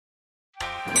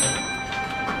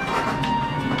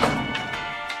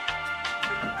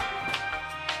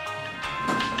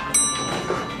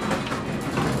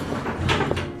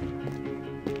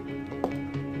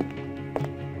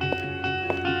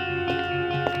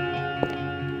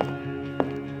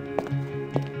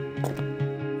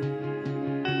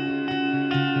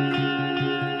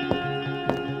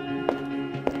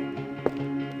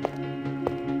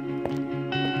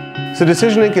So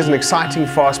Decision Inc. is an exciting,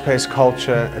 fast-paced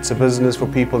culture. It's a business for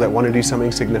people that want to do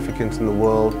something significant in the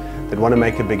world, that want to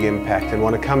make a big impact and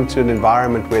want to come to an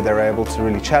environment where they're able to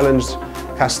really challenge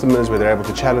customers, where they're able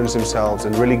to challenge themselves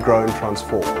and really grow and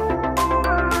transform.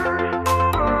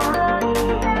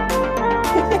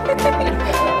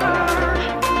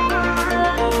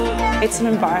 It's an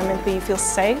environment where you feel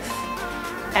safe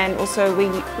and also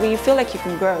where you feel like you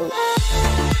can grow.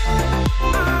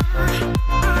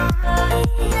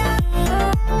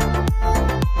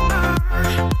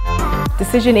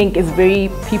 Decision Inc. is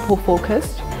very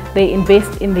people-focused. They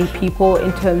invest in their people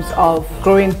in terms of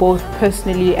growing both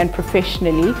personally and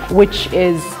professionally, which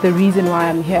is the reason why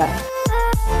I'm here.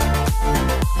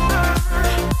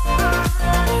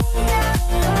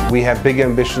 We have big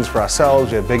ambitions for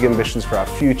ourselves, we have big ambitions for our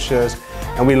futures,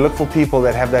 and we look for people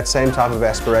that have that same type of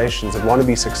aspirations, that want to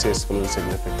be successful and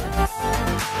significant.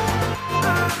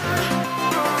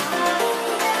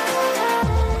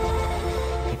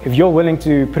 If you're willing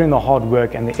to put in the hard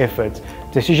work and the effort,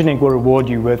 Decision Inc. will reward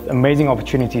you with amazing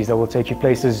opportunities that will take you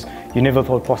places you never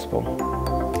thought possible.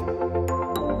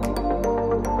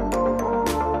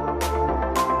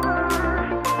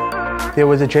 There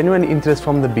was a genuine interest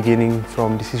from the beginning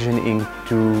from Decision Inc.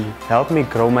 to help me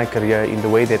grow my career in the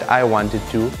way that I wanted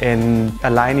to and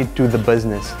align it to the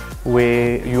business,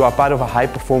 where you are part of a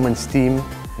high-performance team,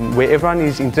 where everyone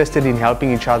is interested in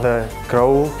helping each other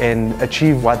grow and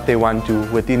achieve what they want to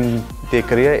within their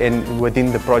career and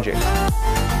within the project.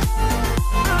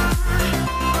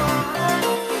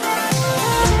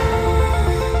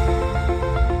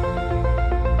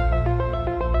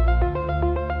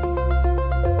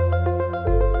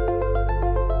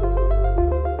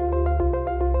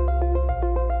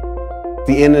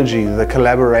 The energy, the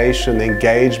collaboration, the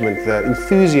engagement, the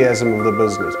enthusiasm of the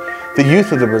business. The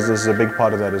youth of the business is a big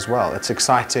part of that as well. It's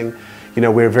exciting. You know,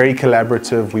 we're very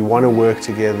collaborative. We want to work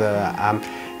together.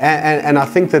 And I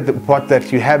think that what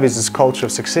that you have is this culture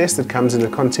of success that comes in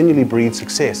and continually breeds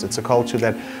success. It's a culture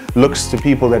that looks to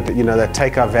people that, you know, that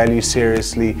take our values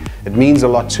seriously. It means a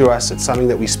lot to us. It's something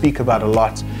that we speak about a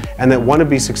lot and that want to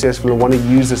be successful and want to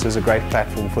use this as a great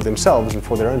platform for themselves and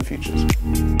for their own futures.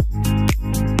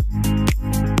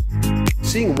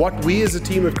 Seeing what we as a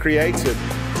team have created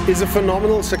is a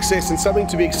phenomenal success and something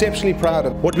to be exceptionally proud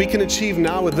of. What we can achieve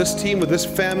now with this team, with this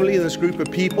family, this group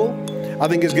of people, I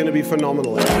think is going to be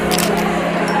phenomenal.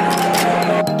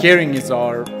 Caring is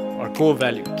our core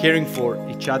value. Caring for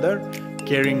each other,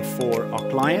 caring for our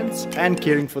clients, and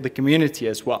caring for the community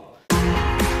as well.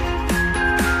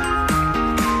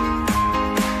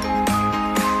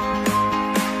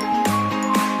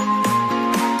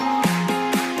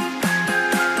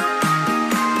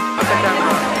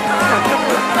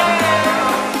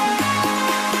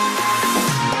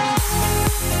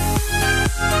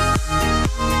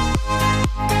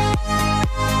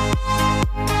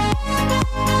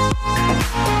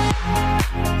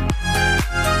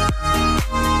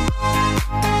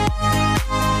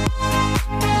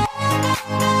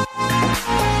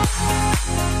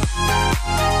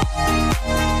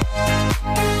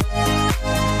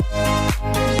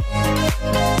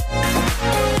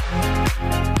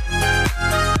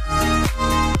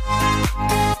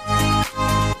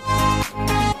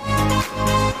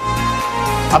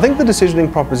 I think the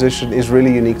decisioning proposition is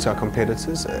really unique to our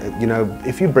competitors. You know,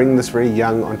 if you bring this very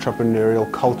young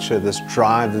entrepreneurial culture, this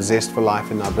drive, the zest for life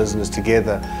in our business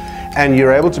together, and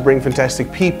you're able to bring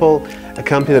fantastic people, a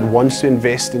company that wants to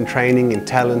invest in training, in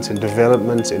talent, in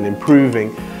development, in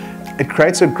improving, it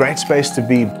creates a great space to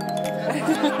be.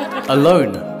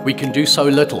 Alone, we can do so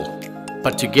little,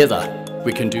 but together,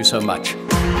 we can do so much.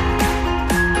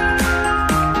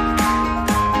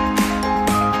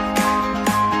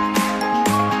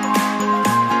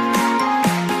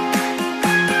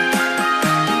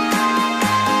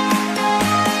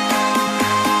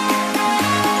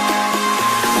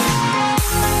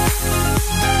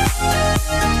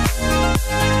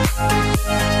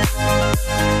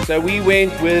 So we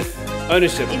went with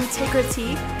ownership,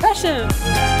 Integrity, passion.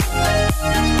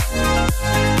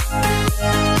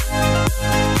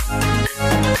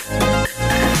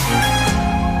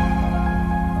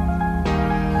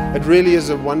 It really is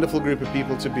a wonderful group of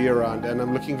people to be around, and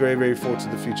I'm looking very, very forward to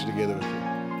the future together with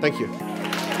you. Thank you.